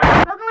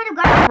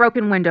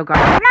Broken Window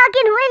Garden.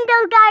 Broken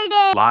Window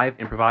Garden. Live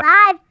improv.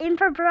 Live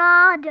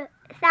improv.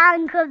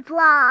 Sound good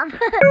blob.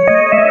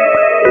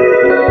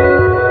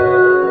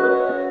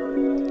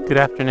 Good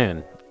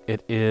afternoon.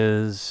 It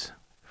is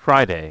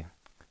Friday,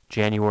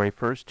 January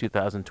 1st,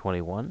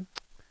 2021,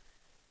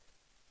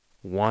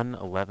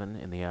 1:11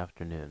 in the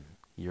afternoon.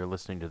 You're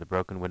listening to the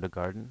Broken Window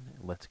Garden.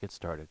 Let's get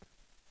started.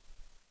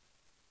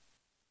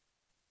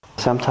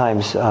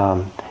 Sometimes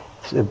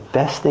the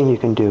best thing you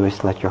can do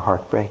is let your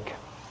heart break.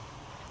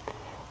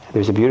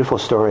 There's a beautiful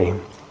story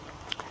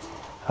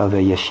of a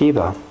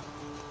yeshiva,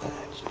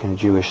 in a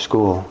Jewish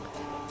school,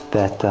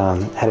 that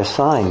had a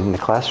sign in the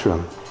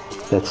classroom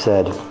that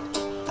said,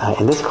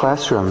 in this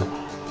classroom,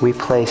 we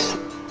place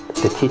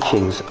the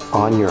teachings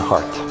on your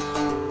heart.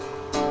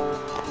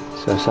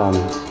 So some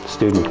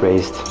student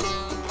raised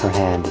her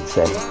hand and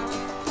said,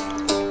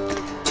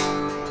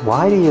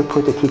 why do you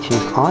put the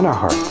teachings on our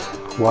heart?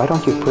 Why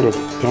don't you put it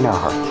in our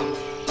heart?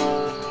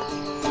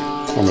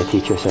 And the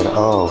teacher said,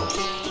 oh,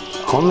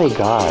 only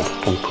God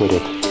can put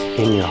it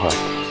in your heart.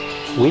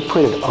 We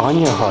put it on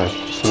your heart,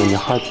 so when your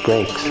heart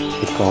breaks,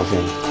 it falls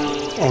in.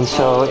 And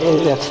so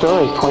that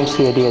story points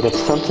to the idea that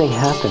something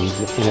happens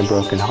in a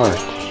broken heart.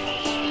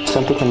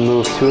 Something can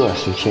move through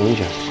us and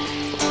change us.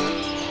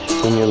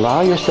 When you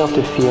allow yourself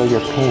to feel your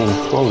pain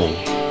fully,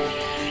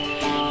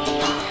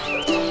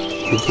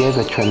 you give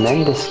a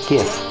tremendous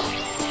gift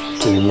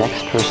to the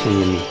next person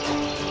you meet.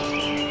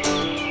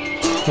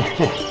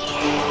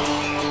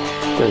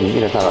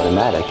 It's not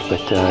automatic, but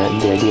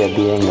the idea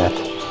being that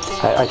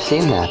I've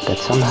seen that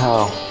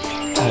somehow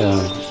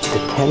the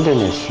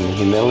tenderness and the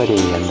humility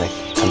and the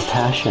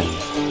compassion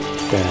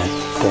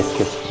that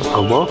gets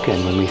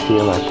awoken when we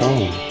feel our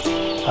pain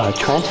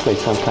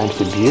translates sometimes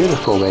to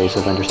beautiful ways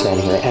of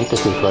understanding and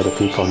empathy for other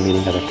people and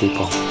meeting other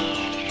people.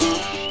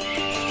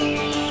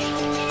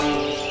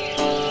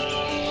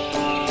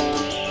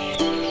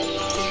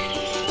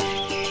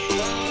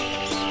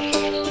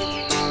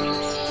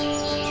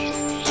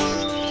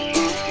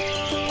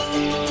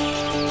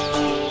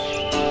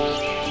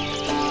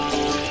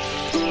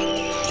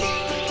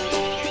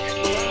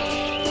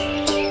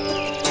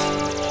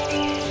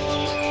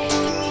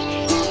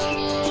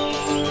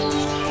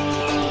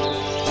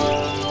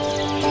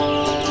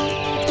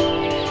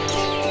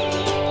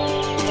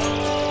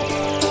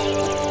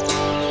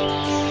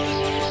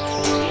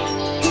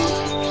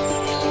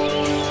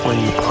 When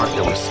you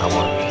partner with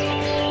someone,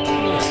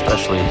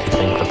 especially if you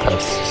think that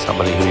that's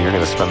somebody who you're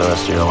going to spend the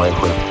rest of your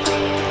life with,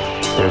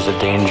 there's a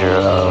danger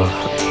of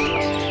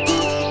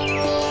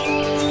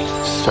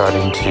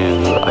starting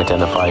to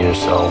identify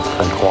yourself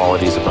and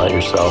qualities about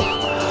yourself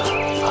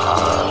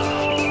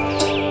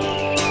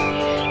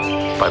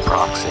by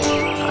proxy,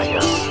 I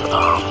guess.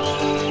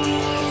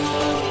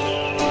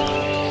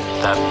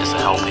 That is a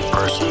healthy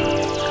person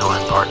who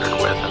I'm partnered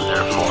with, and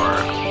therefore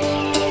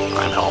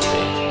I'm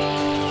healthy.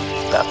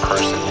 That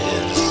person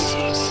is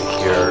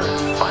secure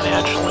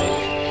financially,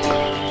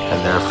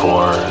 and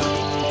therefore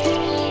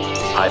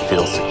I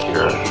feel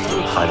secure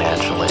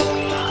financially.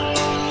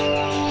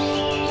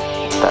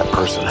 That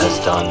person has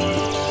done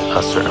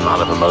a certain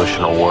amount of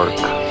emotional work,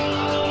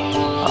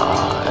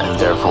 and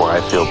therefore I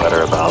feel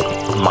better about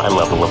my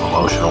level of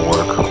emotional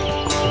work.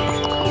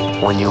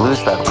 When you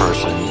lose that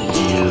person,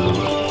 you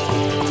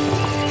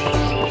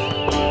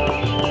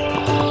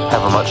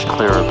have a much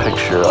clearer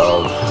picture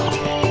of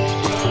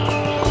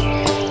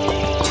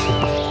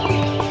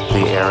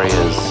the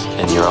areas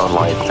in your own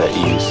life that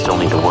you still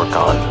need to work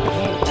on,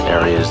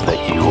 areas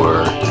that you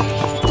were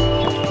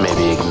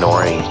maybe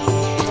ignoring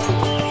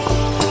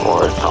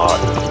or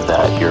thought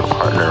that your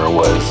partner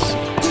was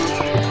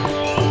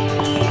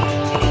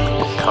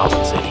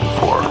compensating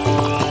for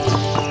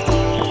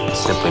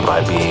simply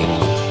by being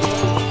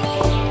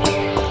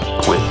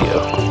with you.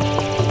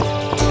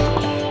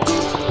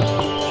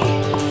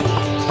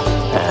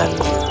 And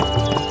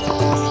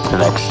the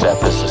next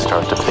step is to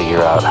start to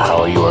figure out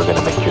how you are going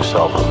to make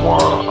yourself a more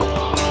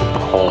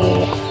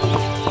whole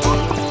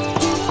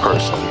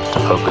person, to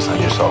focus on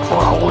yourself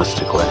more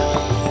holistically.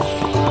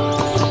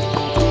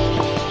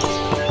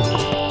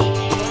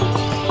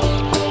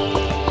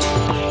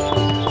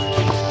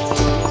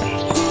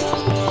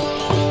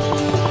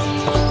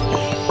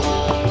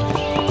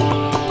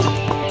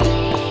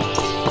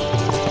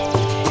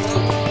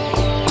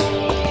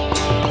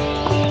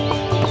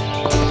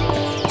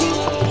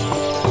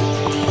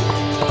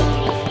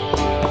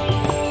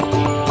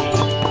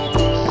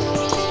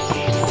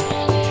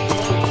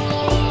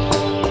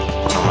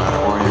 No matter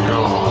where you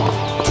go,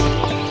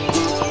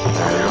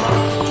 there you are.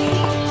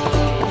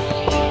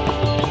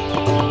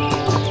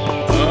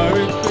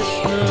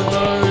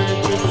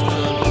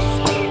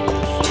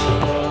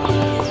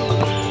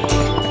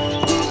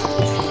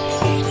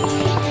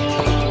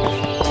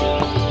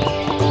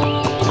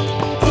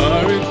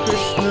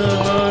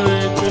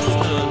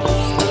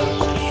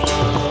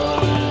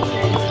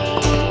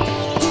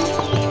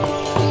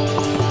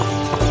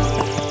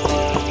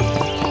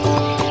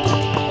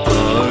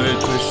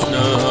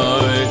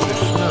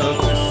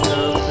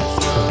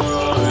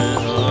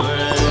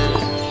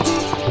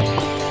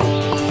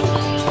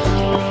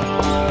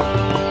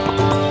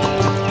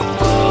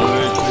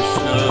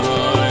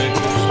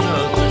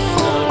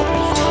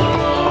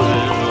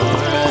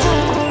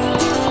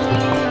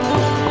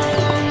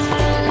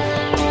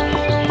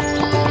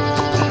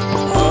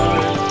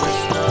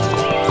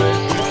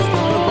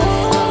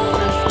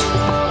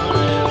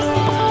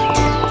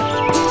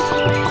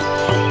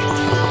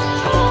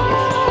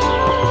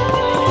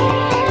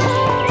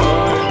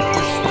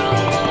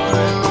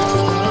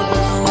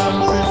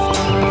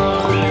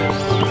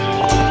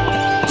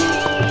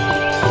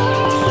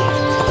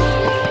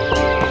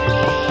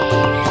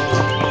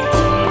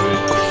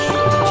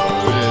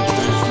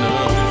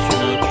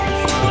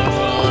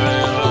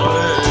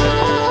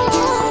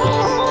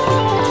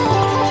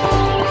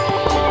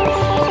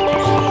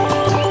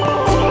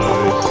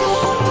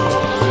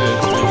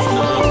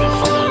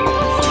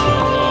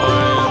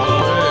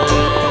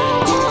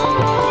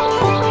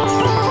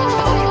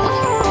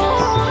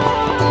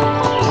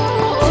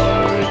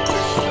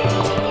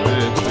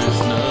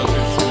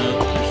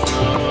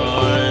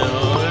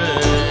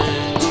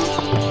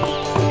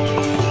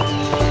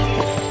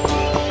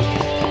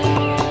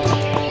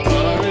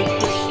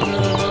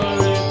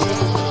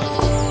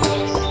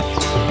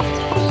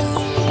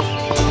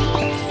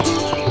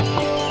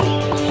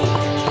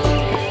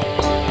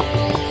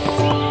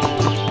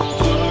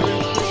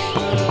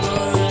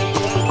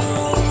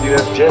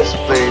 just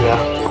played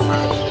out the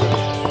imaginary.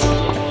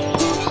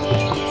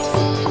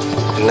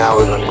 And now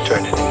we're going to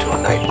turn it into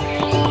a nightmare.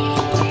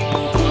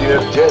 You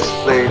have just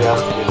played out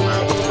the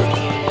imaginary.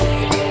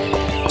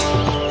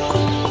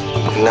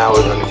 And now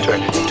we're going to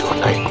turn it into a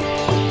nightmare.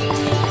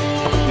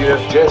 You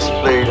have just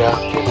played out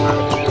the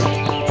imaginary.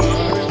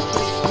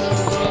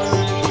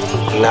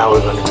 And now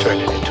we're going to turn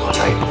it into a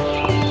nightmare.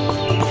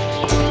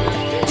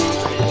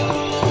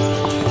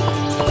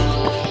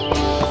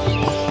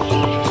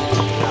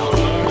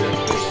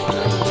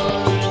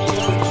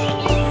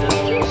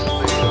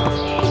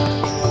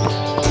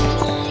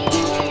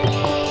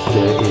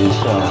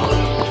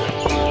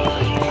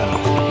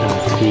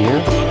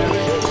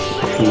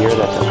 Fear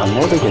that I'll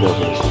never get over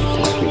this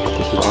grief.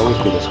 This will always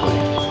be this way.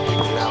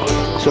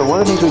 So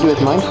one of the things we do with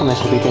mindfulness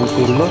is we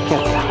look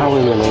at how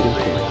we're relating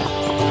to it,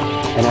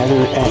 and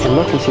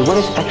look and see what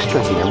is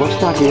extra here. What's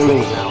not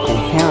really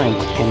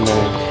inherent in the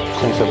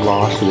sense of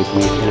loss or the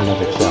grief in and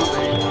of itself.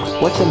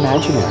 What's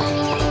imaginary?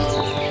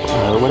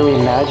 What are we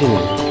imagining?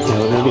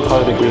 Maybe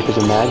part of the grief is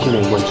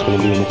imagining what it's going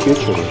to be in the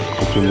future with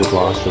continued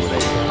loss or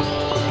whatever.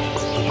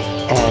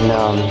 And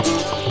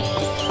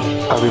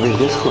are we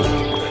resisting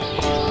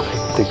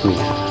the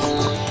grief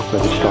or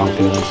the strong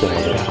feelings that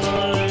are there?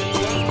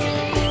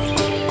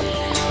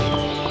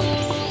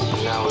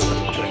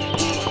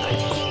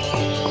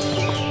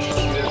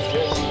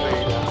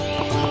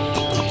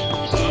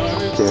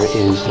 There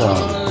is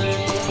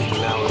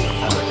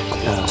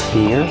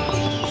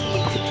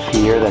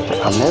fear that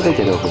I'll never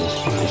get over this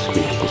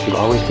grief. This will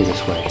always be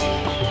this way.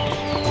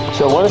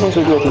 So one of the things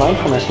we do with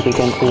mindfulness is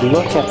we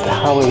look at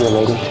how we're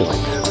relating to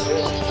it.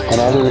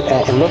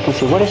 And look and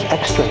see what is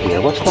extra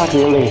here. What's not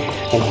really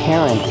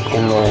inherent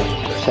in the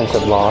sense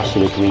of loss or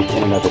the grief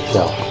in and of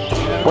itself.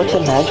 What's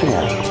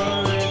imaginary?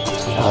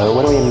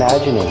 What are we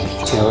imagining?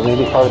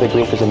 Maybe part of the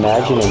grief is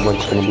imagining what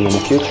it's going to be in the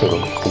future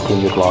with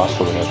continued loss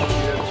or whatever.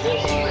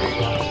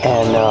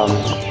 And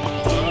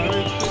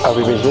are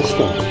we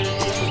resisting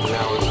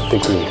the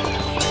grief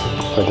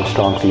or the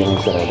strong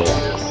feelings that are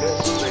there?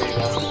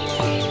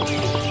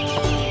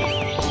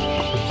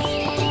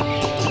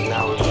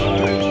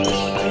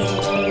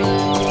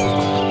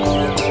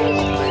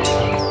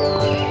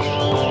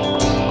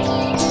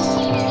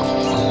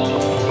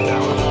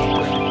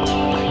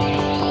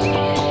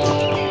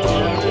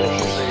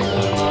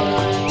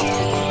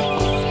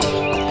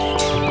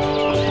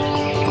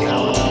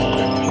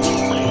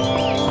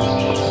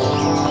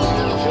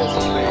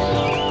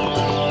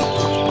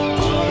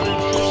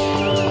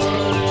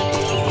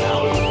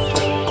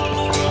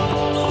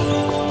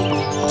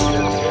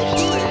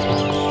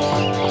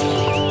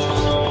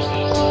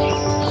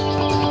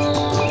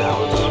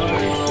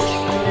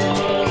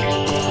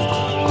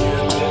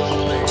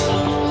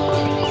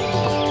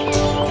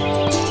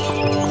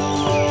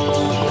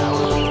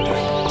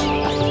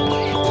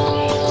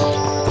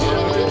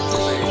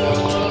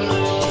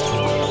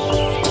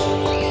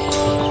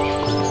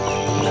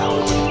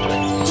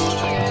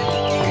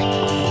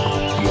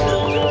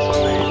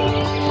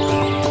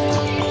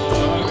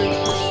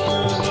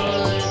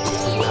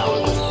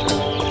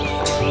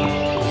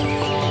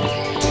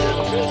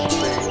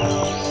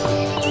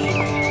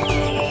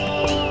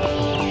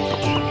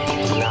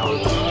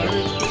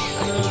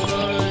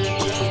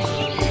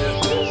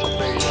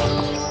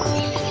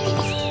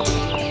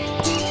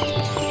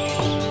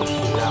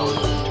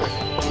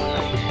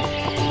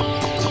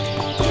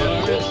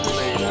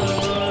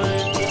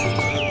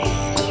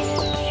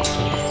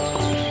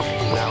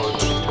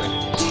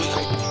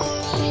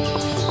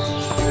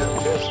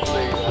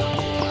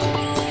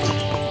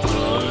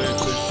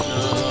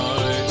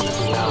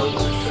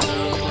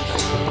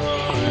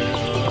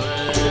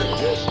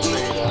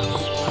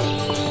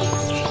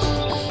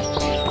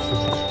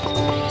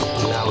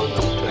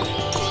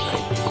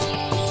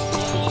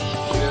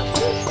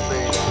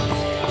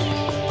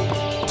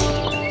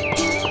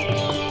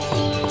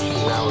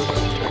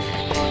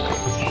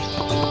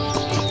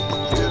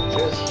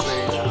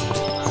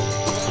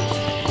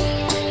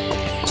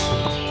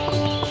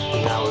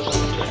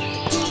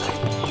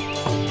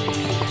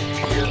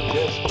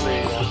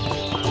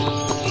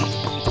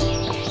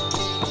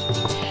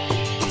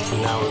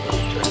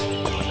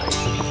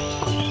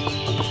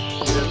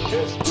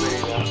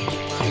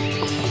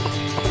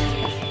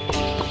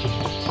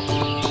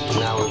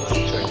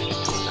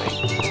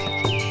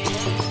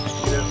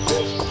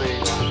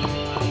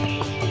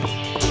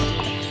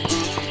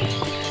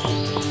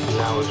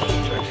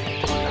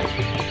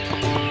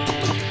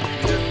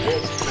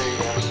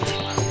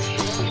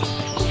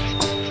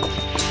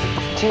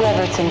 Do you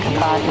ever think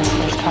about your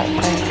first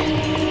heartbreak?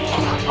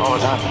 All the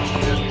time.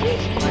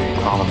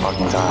 All the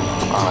fucking time.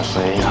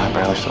 Honestly, I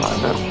barely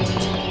survived it.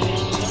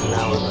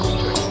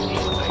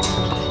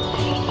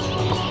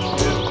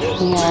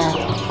 Yeah,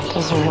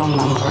 there's a real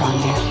number on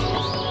you.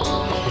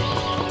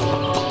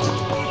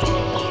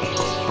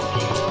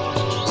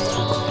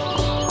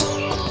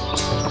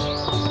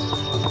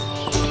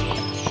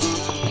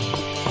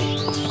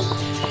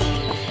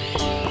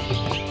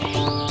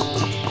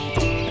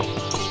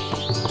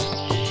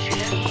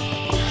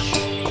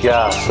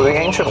 Yeah, so the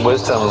ancient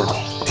wisdom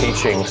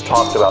teachings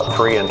talked about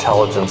three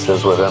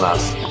intelligences within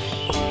us.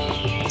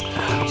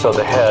 So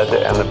the head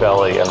and the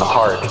belly and the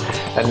heart.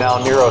 And now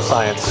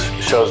neuroscience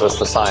shows us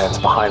the science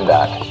behind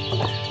that.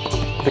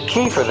 The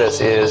key for this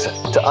is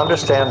to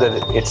understand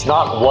that it's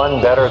not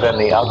one better than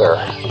the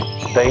other.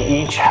 They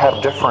each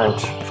have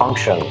different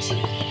functions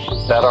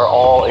that are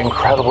all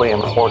incredibly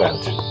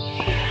important.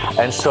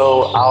 And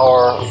so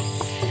our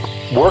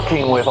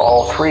working with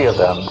all three of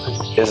them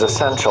is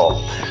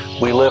essential.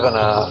 We live in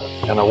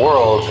a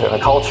world, in a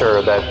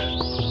culture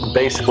that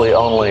basically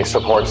only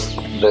supports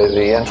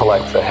the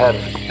intellect, the head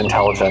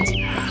intelligence.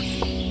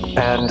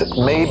 And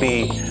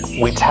maybe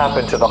we tap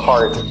into the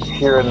heart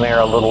here and there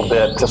a little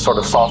bit to sort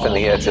of soften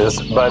the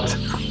edges, but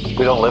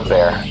we don't live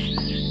there.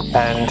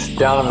 And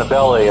down in the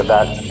belly of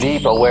that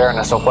deep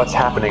awareness of what's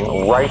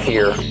happening right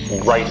here,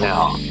 right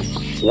now.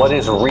 What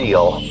is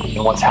real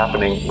and what's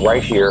happening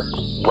right here,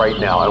 right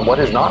now, and what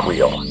is not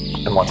real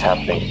and what's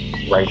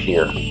happening right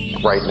here,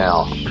 right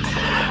now.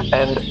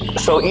 And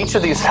so each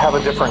of these have a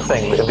different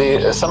thing.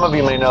 Some of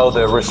you may know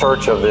the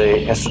research of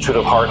the Institute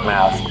of Heart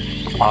Math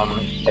out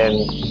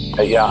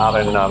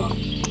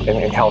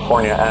in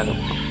California, and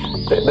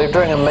they're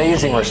doing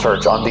amazing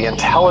research on the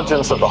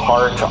intelligence of the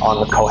heart, on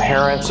the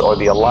coherence or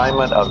the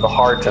alignment of the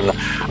heart and the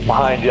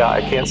mind. Yeah,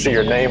 I can't see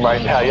your name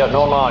right now. Yeah,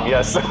 Norman,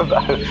 yes.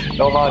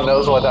 Norman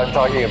knows what I'm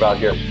talking about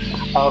here.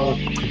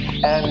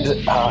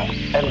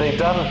 And they've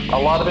done a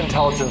lot of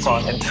intelligence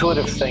on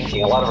intuitive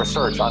thinking, a lot of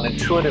research on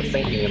intuitive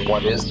thinking and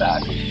what is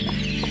that.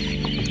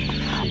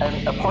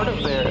 And as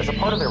a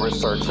part of their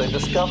research, they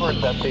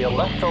discovered that the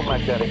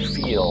electromagnetic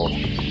field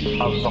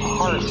of the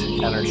heart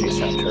energy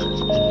center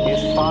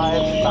is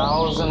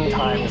 5,000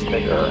 times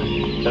bigger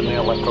than the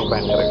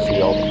electromagnetic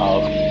field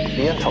of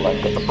the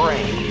intellect, of the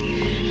brain.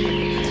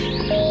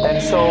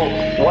 And so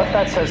what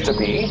that says to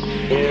me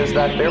is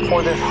that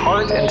therefore this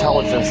heart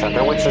intelligence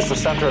center, which is the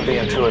center of the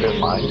intuitive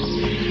mind,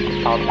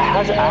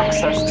 has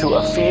access to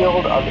a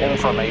field of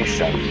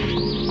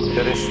information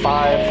that is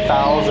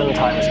 5,000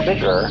 times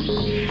bigger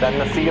than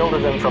the field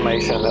of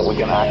information that we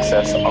can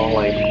access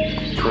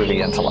only through the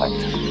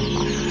intellect.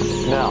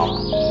 Now,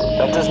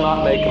 that does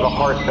not make the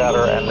heart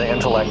better and the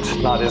intellect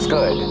not as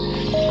good.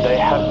 They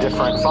have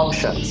different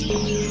functions.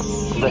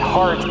 The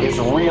heart is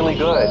really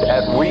good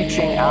at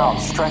reaching out,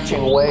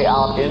 stretching way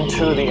out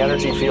into the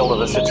energy field of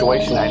the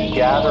situation and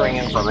gathering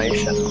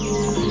information,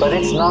 but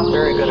it's not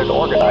very good at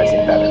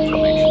organizing that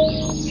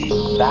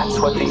information. That's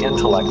what the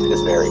intellect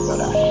is very good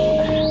at.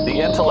 The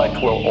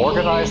intellect will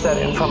organize that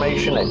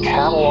information, it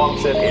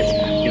catalogs it. It's,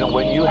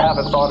 when you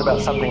haven't thought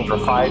about something for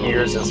 5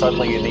 years and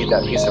suddenly you need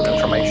that piece of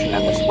information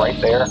and it's right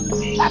there,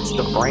 that's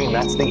the brain,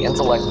 that's the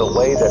intellect, the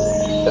way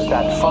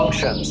that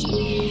functions,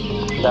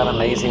 that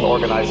amazing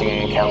organizing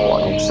and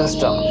cataloging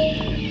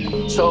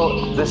system.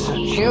 So this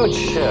huge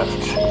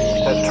shift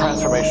that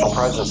transformational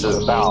presence is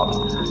about,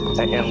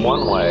 in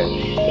one way,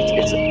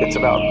 it's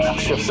about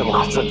shifts in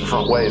lots of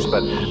different ways,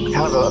 but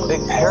kind of a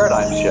big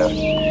paradigm shift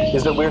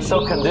is that we're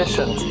so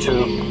conditioned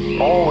to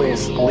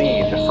always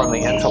lead from the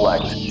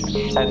intellect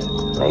and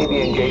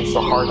maybe engage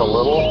the heart a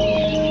little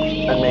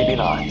and maybe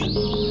not.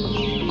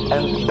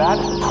 And that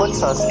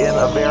puts us in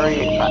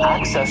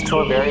access to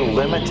a very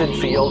limited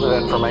field of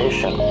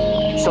information.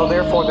 So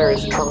therefore there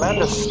is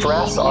tremendous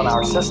stress on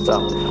our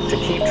system to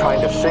keep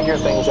trying to figure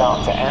things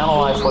out, to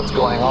analyze what's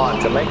going on,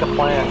 to make a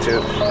plan,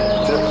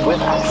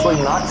 with actually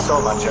not so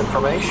much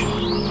information.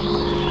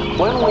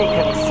 When we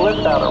can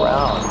flip that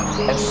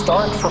around and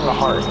start from the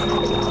heart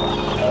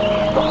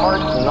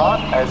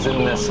not as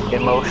in this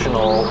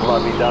emotional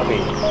lovey-dovey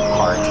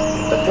heart,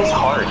 but this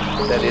heart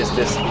that is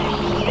this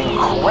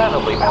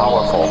incredibly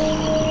powerful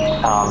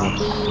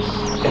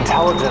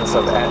intelligence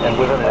and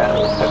within it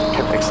that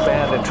can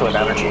expand into an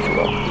energy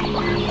field.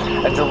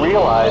 And to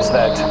realize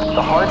that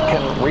the heart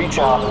can reach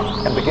out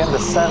and begin to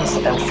sense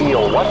and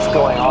feel what's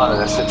going on in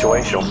this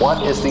situation.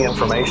 What is the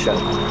information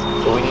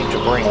that we need to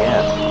bring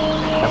in?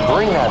 And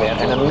bring that in,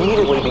 and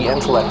immediately the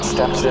intellect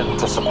steps in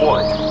to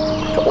support,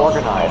 to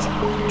organize,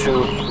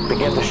 to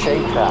begin to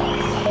shape that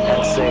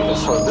and say,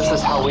 so this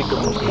is how we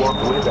can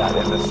work with that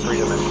in this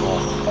three-dimensional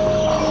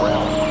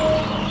realm.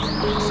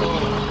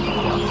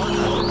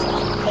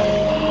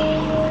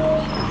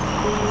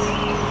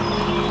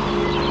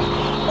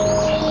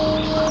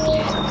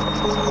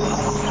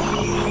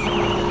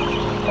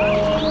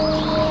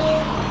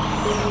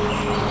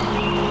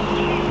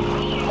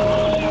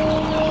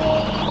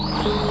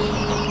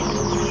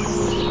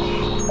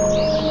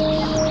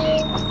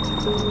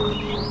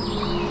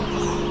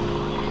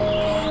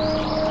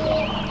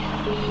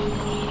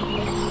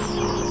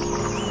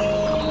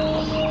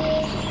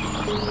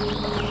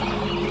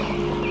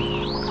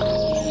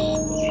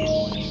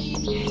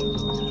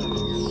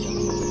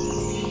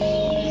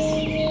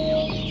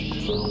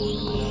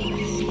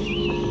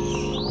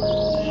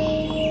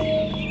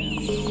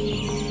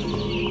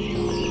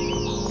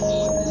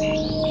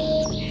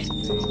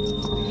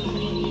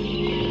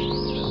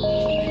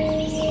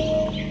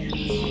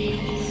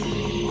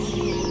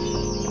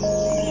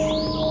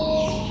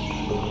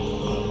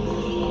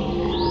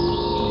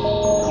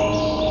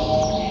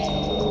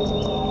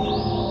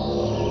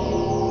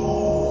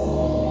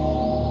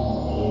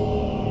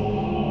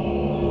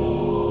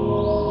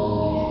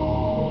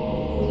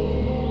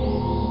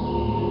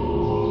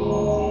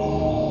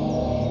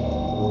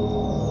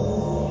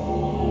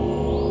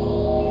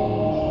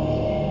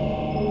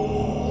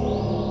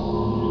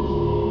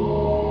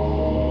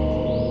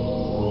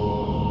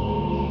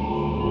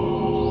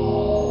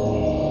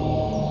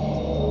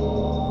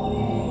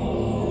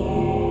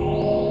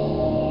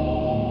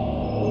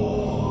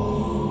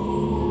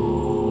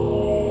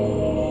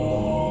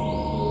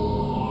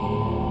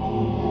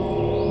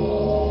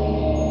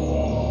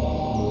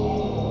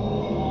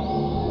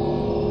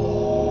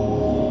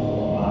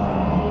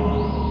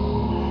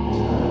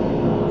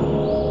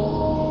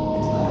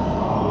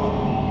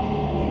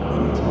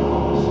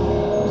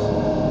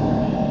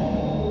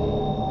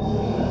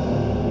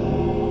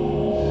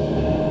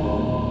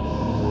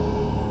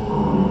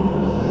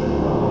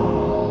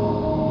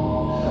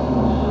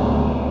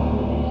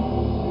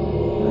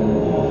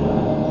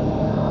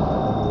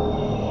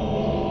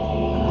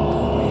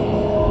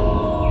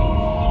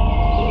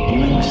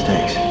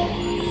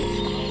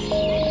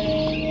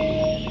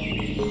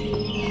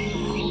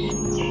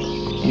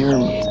 Your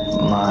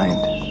mind,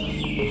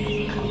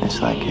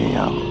 it's like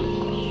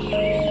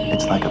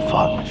a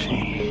fog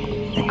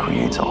machine. It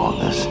creates all of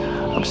this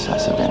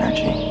obsessive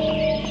energy,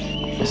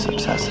 this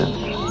obsessive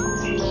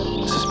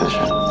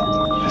suspicion,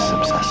 this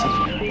obsessive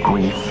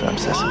grief,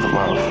 obsessive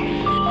love.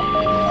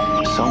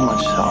 So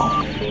much so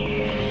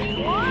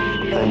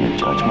that your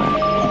judgment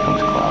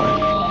becomes clouded.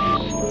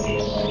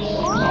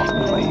 And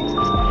ultimately,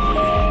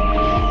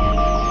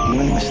 you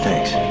make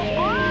mistakes.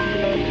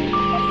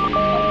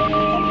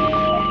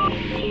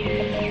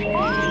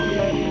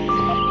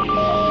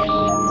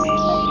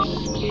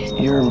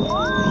 Your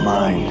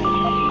mind,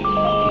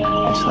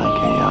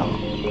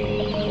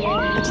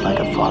 it's like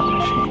a fog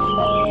machine.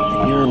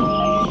 Your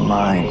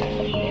mind,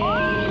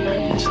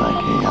 it's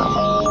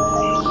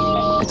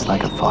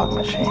like a fog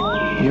machine.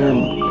 Your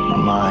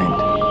mind,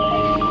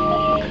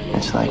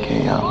 it's like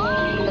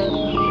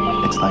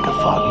a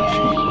fog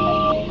machine.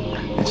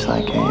 It's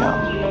like a fog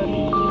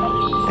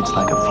machine. It's like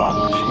a fog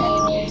machine.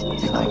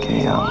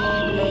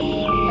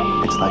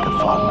 It's like a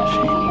fog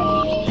machine.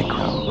 It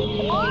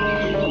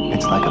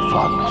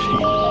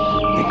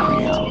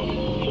creates.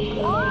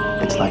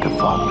 It's like a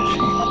fog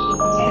machine.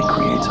 It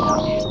creates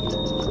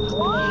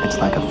It's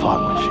like a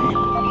fog machine.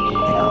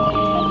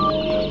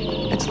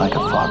 It's like a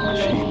fog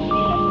machine.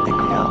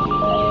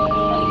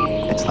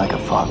 It's like a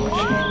fog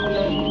machine.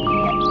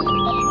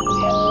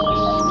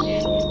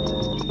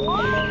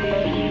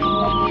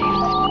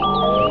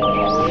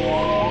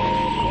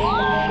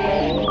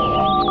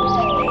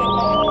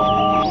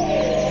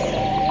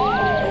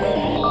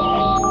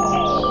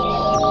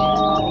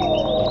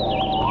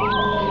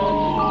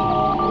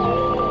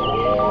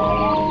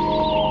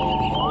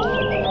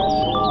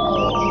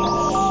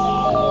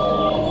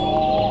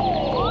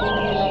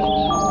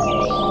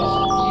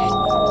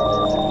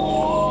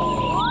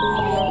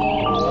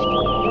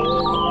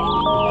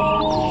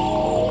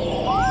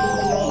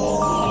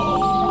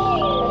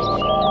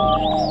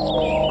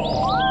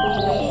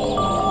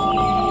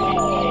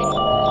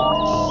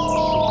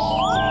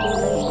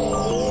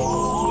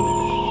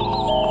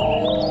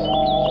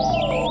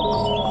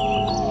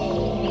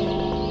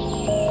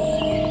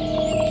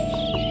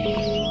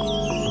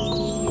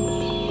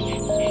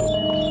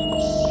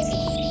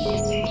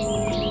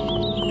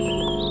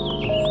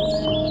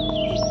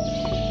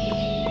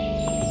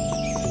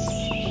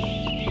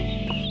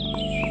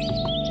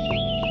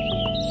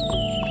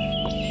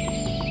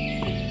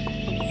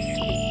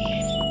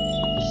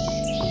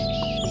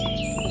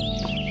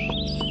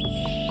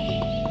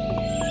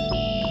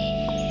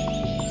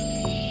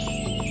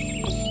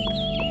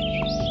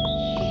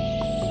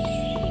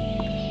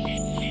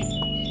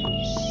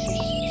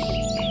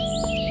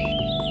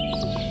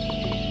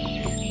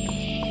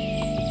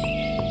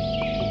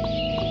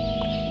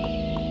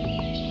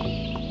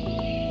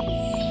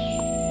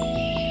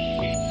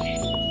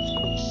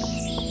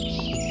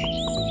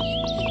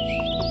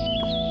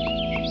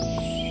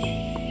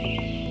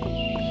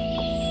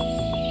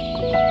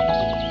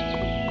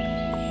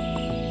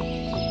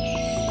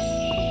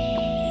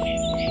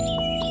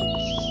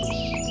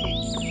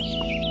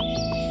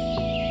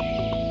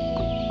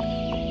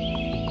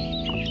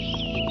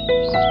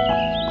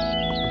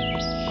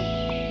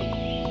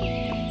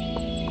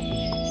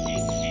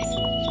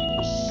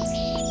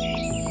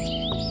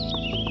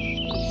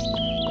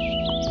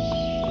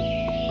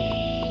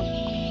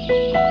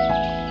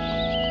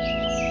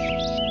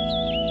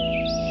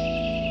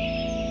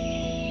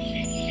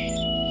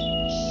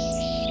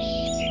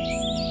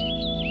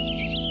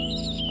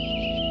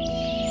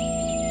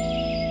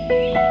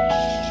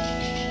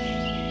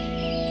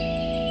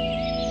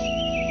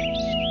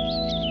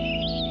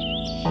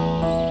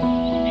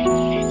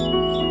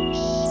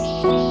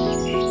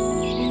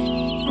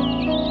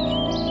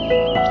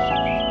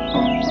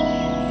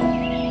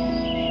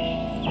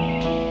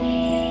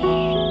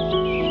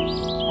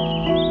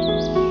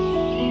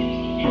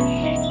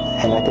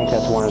 And I think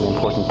that's one of the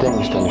important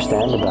things to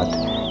understand about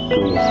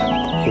grief,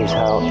 is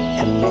how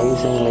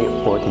amazingly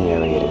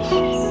ordinary it is.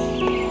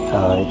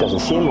 It doesn't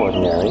seem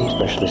ordinary,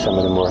 especially some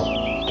of the more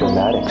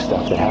dramatic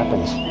stuff that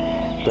happens,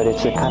 but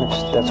it's a kind of,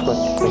 that's what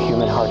the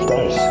human heart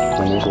does.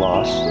 When there's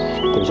loss,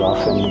 there's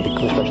often,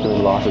 especially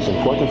when loss is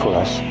important for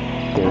us,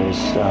 there's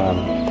a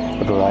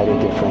variety of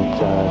different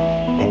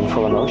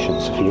painful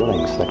emotions,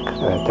 feelings that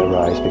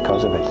arise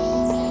because of it.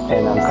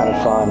 And I'm kind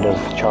of fond of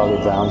Charlie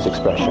Brown's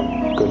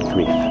expression, good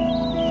grief.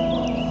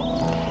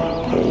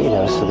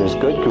 So there's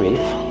good grief,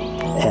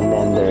 and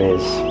then there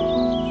is,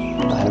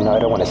 I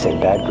don't want to say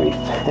bad grief,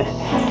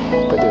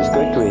 but there's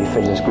good grief,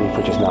 and there's grief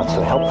which is not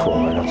so helpful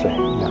or not so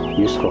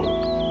useful.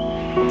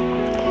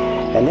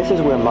 And this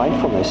is where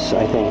mindfulness,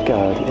 I think,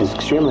 is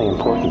extremely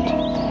important,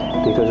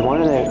 because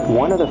one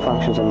of the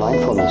functions of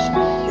mindfulness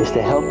is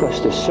to help us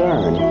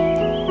discern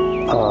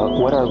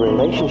what our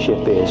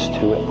relationship is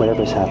to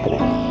whatever's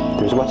happening.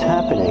 There's what's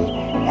happening,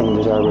 and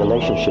there's our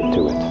relationship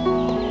to it.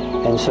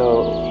 And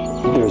so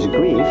there's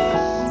grief,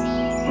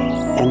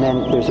 and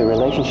then there's a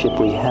relationship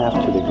we have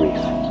to the grief.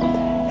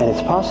 And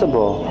it's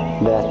possible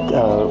that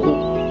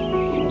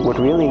what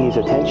really needs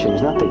attention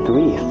is not the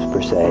grief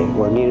per se,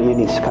 or really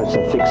needs kind of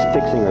some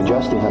fixing or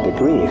adjusting, not the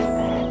grief,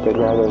 but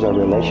rather is our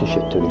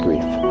relationship to the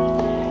grief.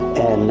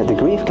 And the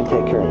grief can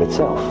take care of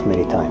itself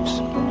many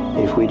times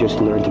if we just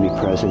learn to be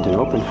present and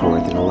open for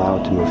it and allow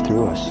it to move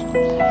through us.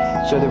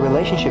 So the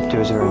relationship to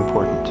it is very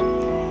important.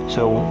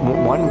 So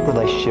one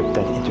relationship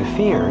that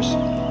interferes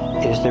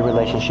is the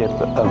relationship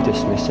of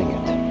dismissing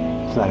it.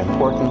 It's not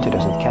important, it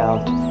doesn't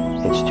count,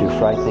 it's too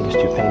frightening, it's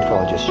too painful,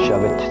 I'll just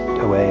shove it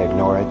away,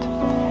 ignore it.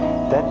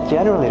 That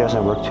generally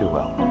doesn't work too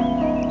well.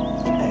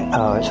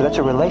 So that's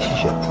a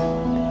relationship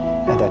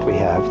that we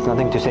have. It's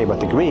nothing to say about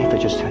the grief,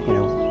 it's just,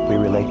 we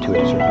relate to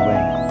it a certain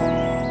way.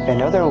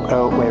 Another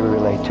way we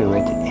relate to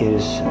it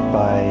is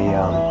by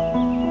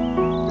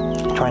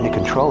trying to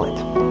control it.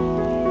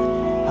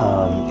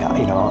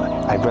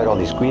 I've read all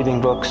these grieving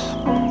books,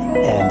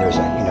 and there's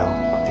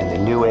in the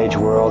New Age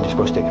world, you're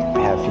supposed to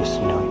have this,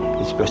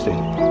 you're supposed to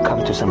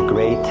come to some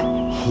great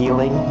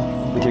healing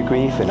with your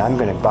grief, and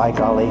by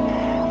golly,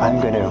 I'm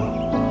going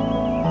to,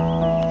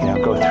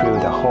 go through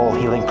the whole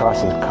healing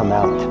process and come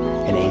out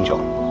an angel,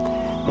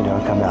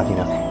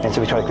 and so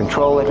we try to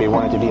control it, we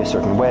want it to be a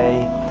certain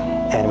way,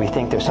 and we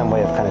think there's some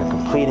way of kind of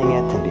completing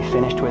it and be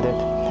finished with it.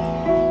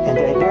 And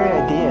the very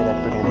idea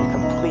that we're going to be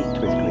complete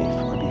with grief,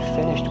 or be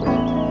finished with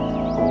it,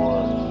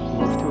 or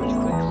move through it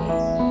quickly,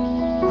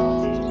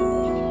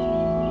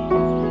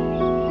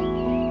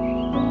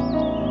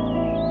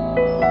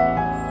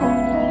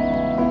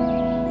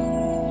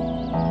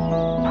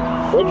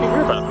 Where'd you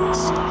hear about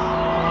this?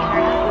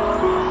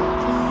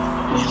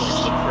 Did you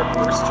look for it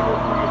first, or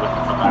were you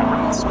looking for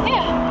labyrinths?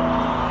 Yeah.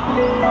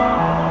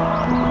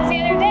 The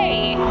other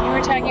day, you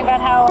were talking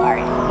about how our,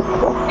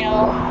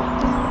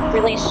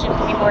 relationship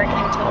can be working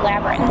into a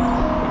labyrinth,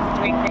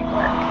 doing great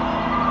work.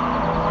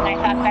 And I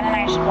thought Ben and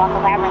I should walk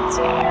a labyrinth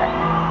together.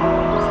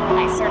 So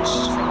then I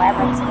searched for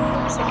labyrinths in New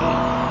York City.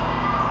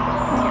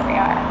 And here we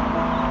are.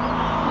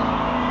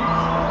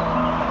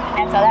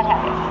 And that's how that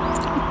happened.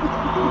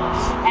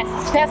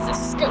 That's the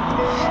scoop.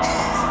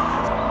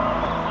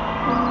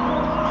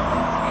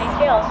 How do you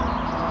feel?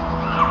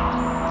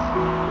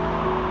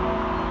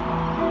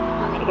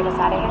 Want me to get us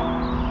out of here?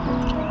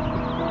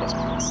 Yes,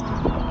 please.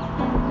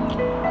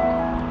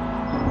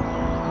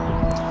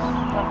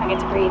 I get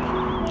to breathe.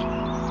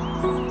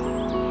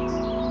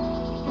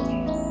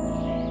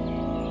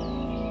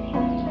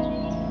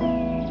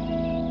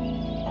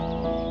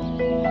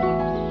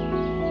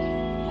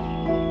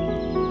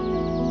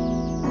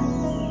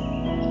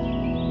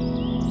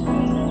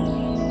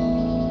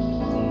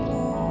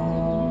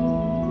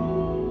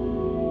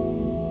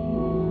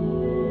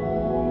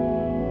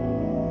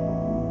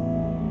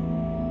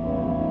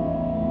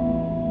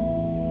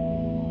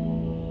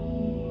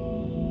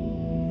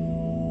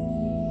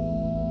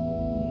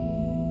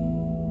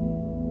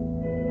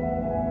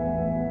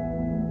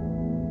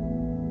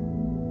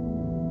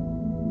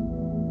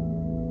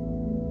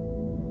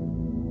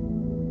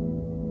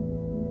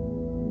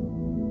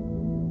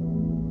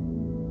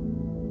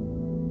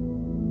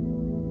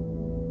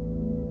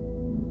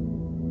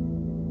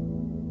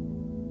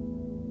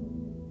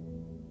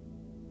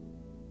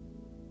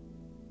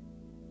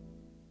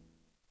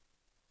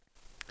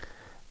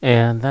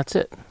 And that's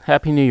it.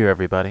 Happy New Year,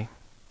 everybody.